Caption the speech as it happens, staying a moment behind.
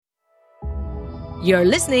You're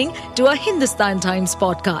listening to a Hindustan Times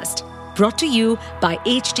podcast brought to you by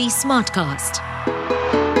HT Smartcast.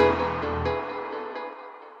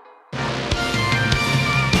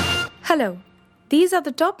 Hello, these are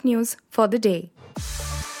the top news for the day.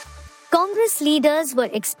 Congress leaders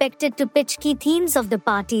were expected to pitch key themes of the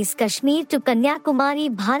party's Kashmir to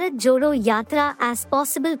Kanyakumari Bharat Jodo Yatra as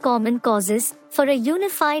possible common causes for a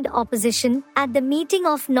unified opposition at the meeting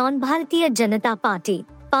of Non-Bharatiya Janata Party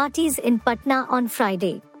parties in Patna on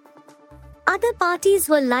Friday. Other parties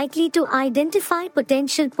were likely to identify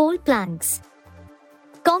potential poll planks.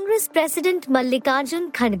 Congress President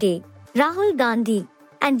Mallikarjun Kharge, Rahul Gandhi,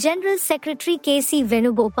 and General Secretary K.C.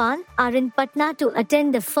 Venugopal are in Patna to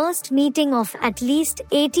attend the first meeting of at least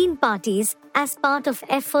 18 parties as part of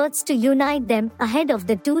efforts to unite them ahead of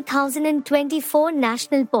the 2024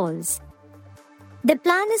 national polls. The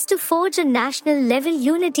plan is to forge a national-level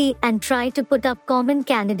unity and try to put up common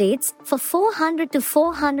candidates for 400 to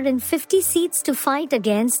 450 seats to fight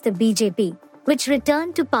against the BJP, which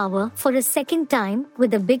returned to power for a second time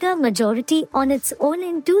with a bigger majority on its own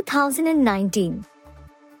in 2019.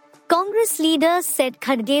 Congress leaders said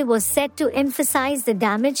Kharge was set to emphasize the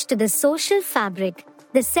damage to the social fabric,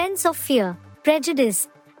 the sense of fear, prejudice,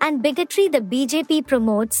 and bigotry the BJP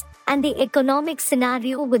promotes, and the economic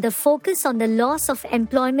scenario with a focus on the loss of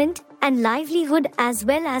employment and livelihood as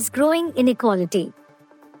well as growing inequality.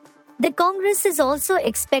 The Congress is also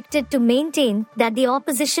expected to maintain that the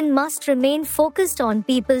opposition must remain focused on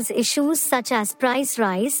people's issues such as price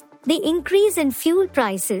rise, the increase in fuel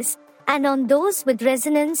prices, and on those with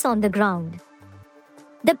resonance on the ground.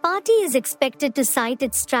 The party is expected to cite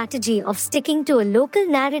its strategy of sticking to a local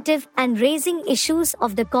narrative and raising issues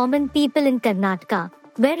of the common people in Karnataka,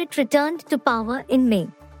 where it returned to power in May.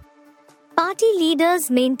 Party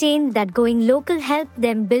leaders maintained that going local helped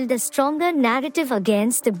them build a stronger narrative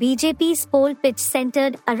against the BJP's poll pitch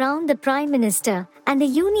centered around the Prime Minister and the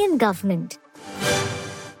union government.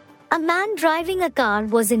 A man driving a car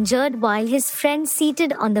was injured while his friend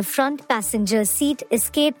seated on the front passenger seat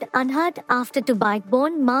escaped unhurt after two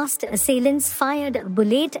bike-borne masked assailants fired a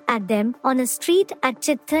bullet at them on a street at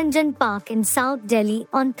Chittaranjan Park in South Delhi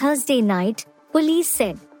on Thursday night, police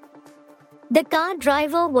said. The car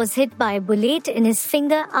driver was hit by a bullet in his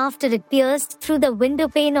finger after it pierced through the window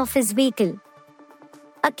pane of his vehicle.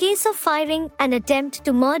 A case of firing and attempt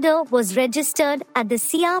to murder was registered at the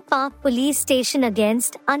Sia Park police station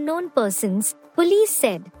against unknown persons, police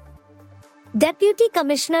said. Deputy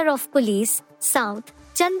Commissioner of Police, South,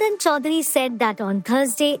 Chandan Chaudhary said that on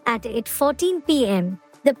Thursday at 8:14 p.m.,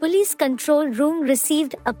 the police control room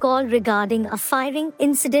received a call regarding a firing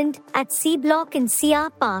incident at C Block in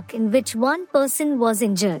Sia Park in which one person was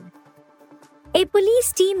injured. A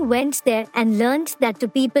police team went there and learned that two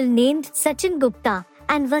people named Sachin Gupta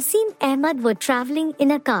and Wasim Ahmed were traveling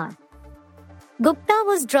in a car. Gupta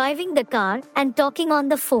was driving the car and talking on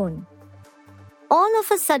the phone. All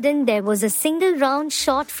of a sudden there was a single round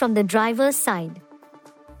shot from the driver's side.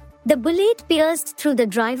 The bullet pierced through the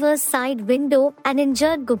driver's side window and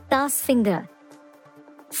injured Gupta's finger.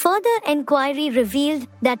 Further enquiry revealed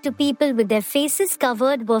that two people with their faces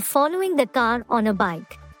covered were following the car on a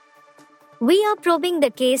bike. We are probing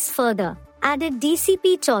the case further, added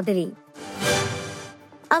DCP Chaudhary.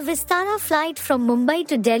 A Vistara flight from Mumbai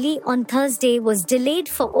to Delhi on Thursday was delayed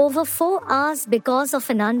for over 4 hours because of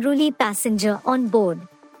an unruly passenger on board.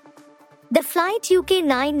 The flight UK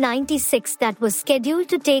 996 that was scheduled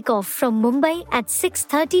to take off from Mumbai at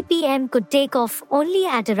 6:30 p.m. could take off only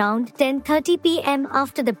at around 10:30 p.m.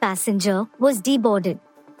 after the passenger was deboarded.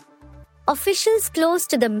 Officials close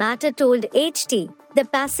to the matter told HT the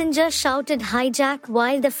passenger shouted hijack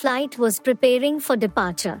while the flight was preparing for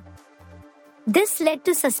departure. This led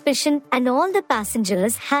to suspicion and all the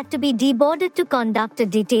passengers had to be deboarded to conduct a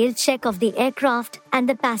detailed check of the aircraft and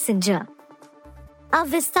the passenger. A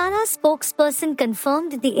Vistara spokesperson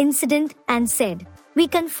confirmed the incident and said, "We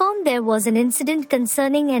confirm there was an incident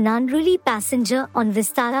concerning an unruly passenger on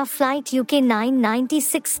Vistara flight UK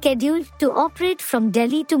 996 scheduled to operate from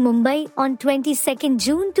Delhi to Mumbai on 22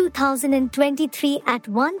 June 2023 at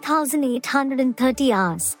 1830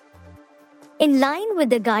 hours. In line with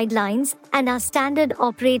the guidelines and our standard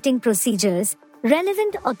operating procedures,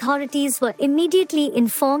 relevant authorities were immediately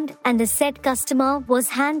informed and the said customer was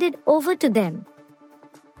handed over to them.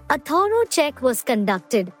 A thorough check was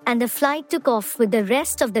conducted and the flight took off with the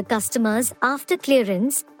rest of the customers after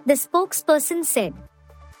clearance, the spokesperson said.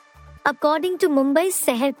 According to Mumbai's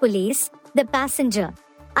Sahar Police, the passenger,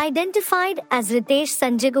 identified as Ritesh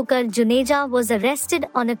Sanjagukar Juneja, was arrested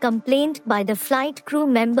on a complaint by the flight crew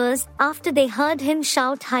members after they heard him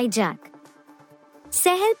shout hijack.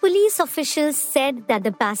 Sahel police officials said that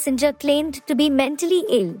the passenger claimed to be mentally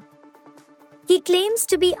ill. He claims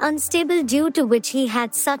to be unstable, due to which he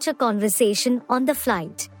had such a conversation on the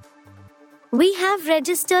flight. We have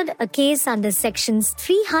registered a case under sections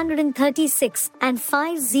 336 and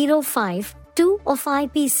 505(2) of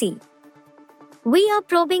IPC. We are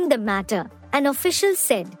probing the matter, an official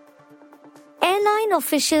said. Airline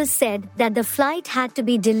officials said that the flight had to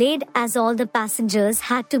be delayed as all the passengers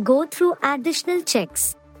had to go through additional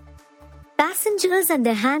checks. Passengers and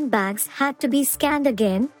their handbags had to be scanned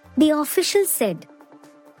again, the official said.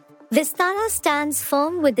 Vistara stands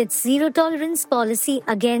firm with its zero-tolerance policy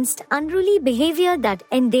against unruly behavior that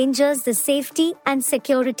endangers the safety and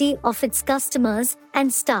security of its customers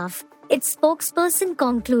and staff, its spokesperson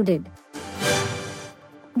concluded.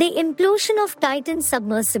 The implosion of Titan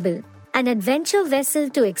submersible, an adventure vessel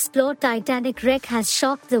to explore Titanic wreck, has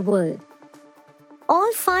shocked the world.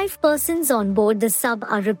 All 5 persons on board the sub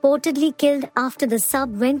are reportedly killed after the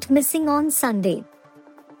sub went missing on Sunday.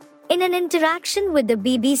 In an interaction with the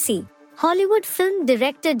BBC, Hollywood film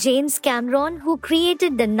director James Cameron, who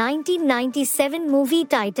created the 1997 movie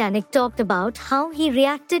Titanic, talked about how he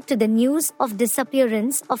reacted to the news of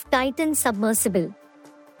disappearance of Titan submersible.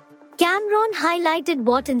 Cameron highlighted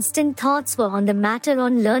what instant thoughts were on the matter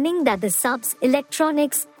on learning that the sub's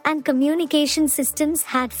electronics and communication systems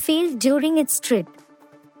had failed during its trip.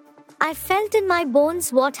 I felt in my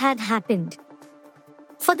bones what had happened.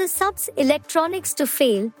 For the sub's electronics to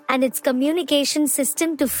fail, and its communication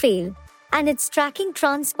system to fail, and its tracking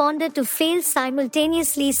transponder to fail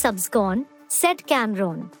simultaneously, sub's gone, said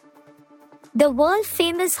Cameron. The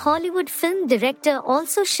world-famous Hollywood film director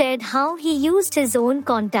also shared how he used his own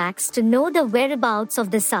contacts to know the whereabouts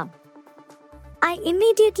of the sub. I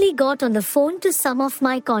immediately got on the phone to some of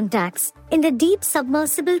my contacts in the deep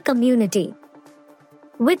submersible community.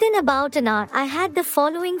 Within about an hour, I had the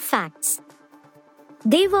following facts.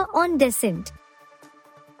 They were on descent.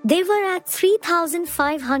 They were at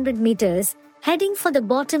 3,500 meters, heading for the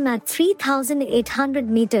bottom at 3,800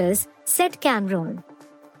 meters, said Cameron.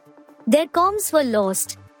 Their comms were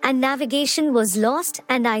lost, and navigation was lost,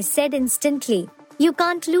 and I said instantly, you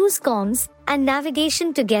can't lose comms and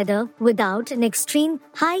navigation together without an extreme,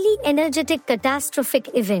 highly energetic catastrophic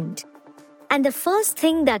event. And the first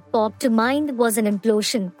thing that popped to mind was an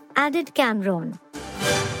implosion, added Cameron.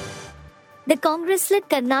 The Congress-led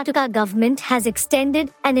Karnataka government has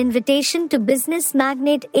extended an invitation to business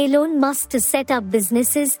magnate Elon Musk to set up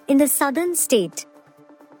businesses in the southern state.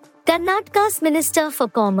 Karnataka's Minister for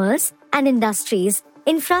Commerce and Industries,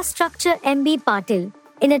 Infrastructure M.B. Patil,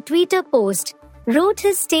 in a Twitter post, wrote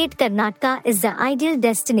his state Karnataka is the ideal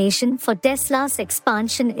destination for Tesla's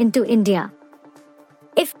expansion into India.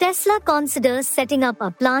 If Tesla considers setting up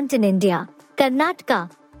a plant in India, Karnataka,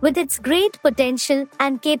 with its great potential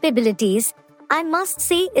and capabilities, I must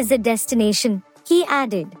say is a destination, he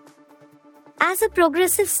added. As a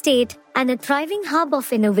progressive state and a thriving hub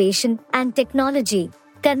of innovation and technology,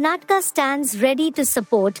 Karnataka stands ready to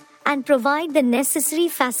support and provide the necessary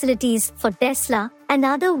facilities for Tesla and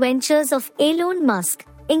other ventures of Elon Musk,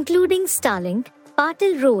 including Starlink,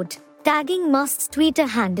 Patil wrote, tagging Musk's Twitter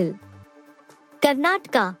handle.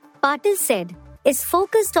 Karnataka, Patil said, is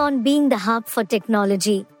focused on being the hub for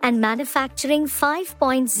technology and manufacturing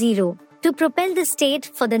 5.0 to propel the state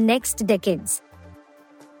for the next decades.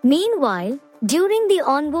 Meanwhile, during the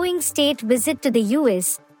ongoing state visit to the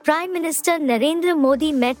US, Prime Minister Narendra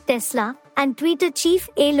Modi met Tesla and Twitter chief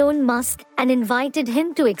Elon Musk and invited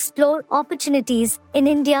him to explore opportunities in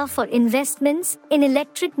India for investments in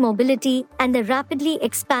electric mobility and the rapidly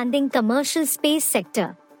expanding commercial space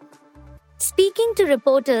sector. Speaking to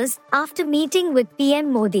reporters after meeting with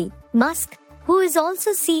PM Modi, Musk, who is also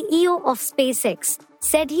CEO of SpaceX,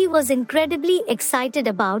 said he was incredibly excited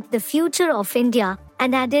about the future of India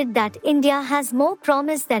and added that India has more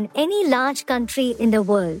promise than any large country in the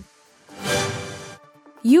world.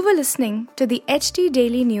 You were listening to the HT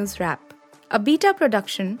Daily News Wrap, a beta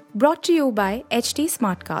production brought to you by HT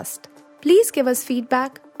Smartcast. Please give us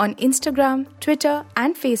feedback on Instagram, Twitter,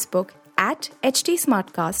 and Facebook at HT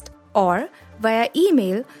Smartcast or via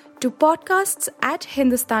email to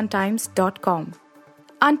podcasts@hindustantimes.com.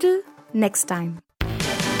 Until next time.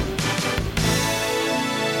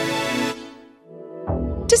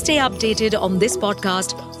 To stay updated on this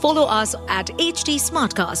podcast, follow us at HT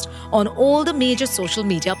Smartcast on all the major social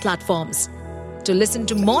media platforms. To listen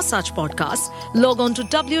to more such podcasts, log on to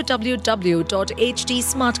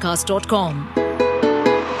www.htsmartcast.com.